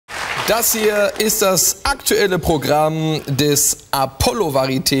Das hier ist das aktuelle Programm des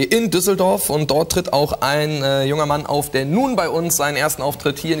Apollo-Varieté in Düsseldorf und dort tritt auch ein junger Mann auf, der nun bei uns seinen ersten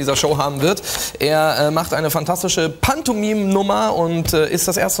Auftritt hier in dieser Show haben wird. Er macht eine fantastische Pantomime-Nummer und ist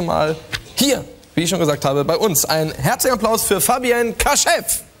das erste Mal hier, wie ich schon gesagt habe, bei uns. Ein herzlichen Applaus für Fabien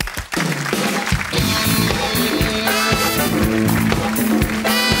Kachev.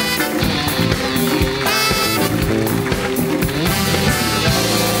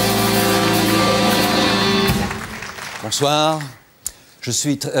 Bonsoir.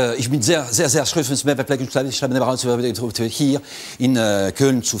 Ich bin sehr stolz, wenn es mir ich habe bereits hier in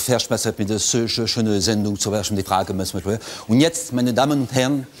Köln zu verschmessen mit der schönen Sendung zu werden, die Frage. Und jetzt, meine Damen und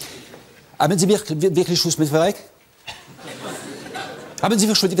Herren, haben Sie wirklich Schluss mit Verreck? Haben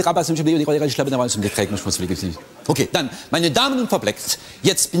Sie schon die Okay, dann, meine Damen und Herren,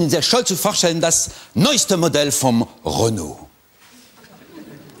 jetzt bin ich sehr stolz zu vorstellen, das neueste Modell vom Renault.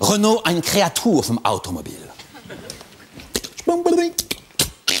 Renault, eine Kreatur vom Automobil.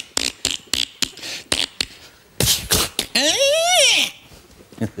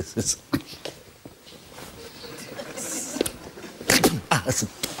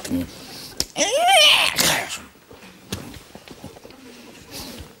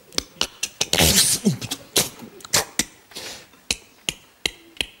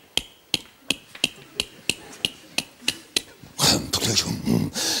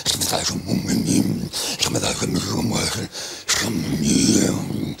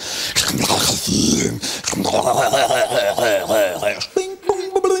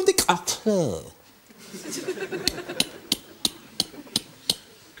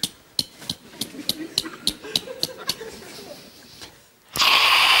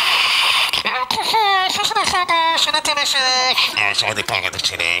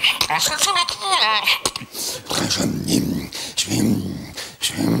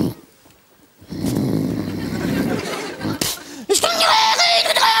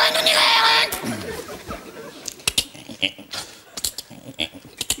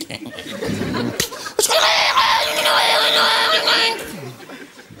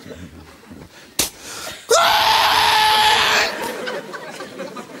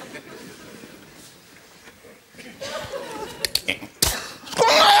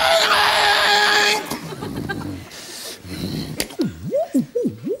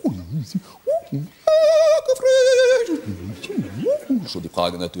 Schon die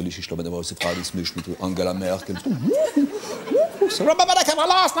Frage natürlich, ich glaube, die Frage ist mich mit Angela Merkel.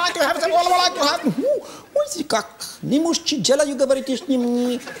 Не можете делать, говорите, с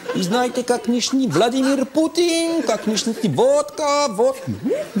ним. И знаете, как нишни Владимир Путин, как нишни водка, вот.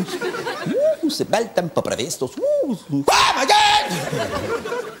 Себель там поправестос. Oh my God!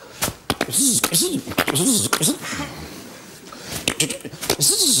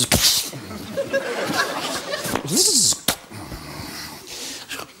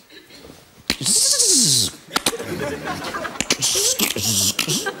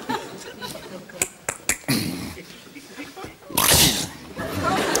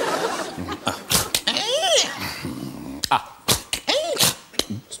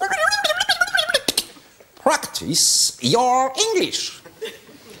 Practice your English.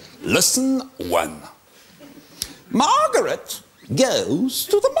 Lesson 1. Margaret goes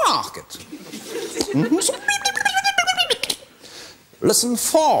to the market. Lesson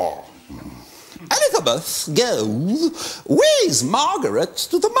 4. Elizabeth goes with Margaret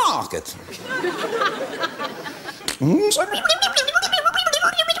to the market.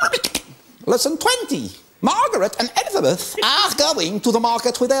 Lesson 20. Margaret and Elizabeth are going to the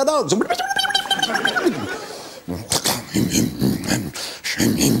market with their dogs.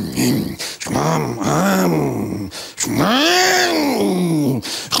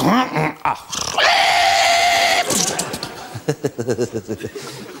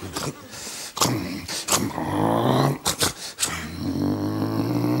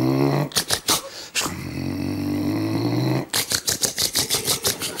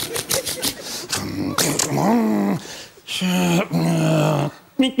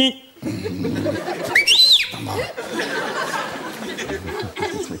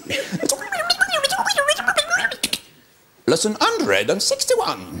 Lesson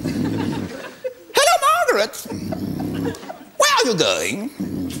 161. Hello, Margaret. Where are you going?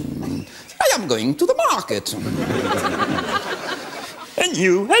 I am going to the market. And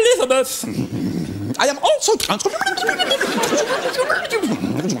you, Elizabeth? I am also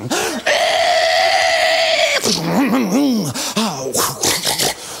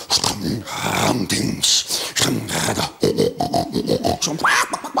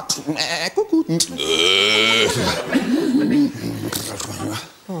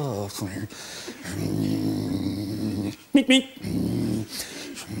Miet, miet.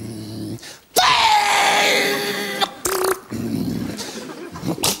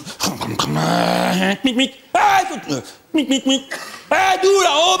 Miet, miet. Miet, miet, miet. Hey, du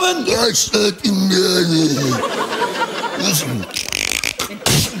da oben!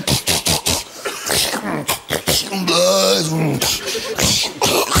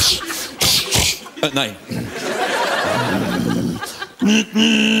 Nein.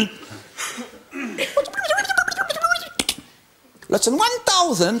 Lesson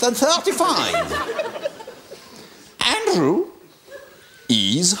 1035. Andrew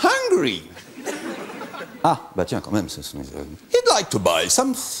is hungry. Ah, bah tiens, quand même, he'd like to buy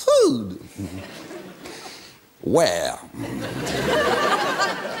some food. Where?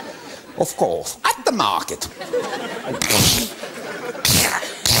 Of course, at the market.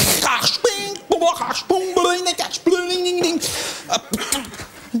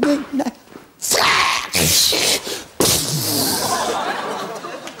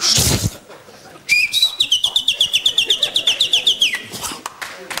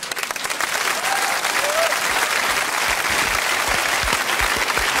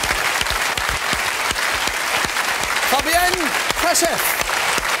 Fabien Kachev.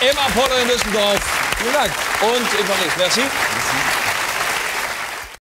 Im Apollo in Düsseldorf. Vielen Dank. Und in Paris. Merci.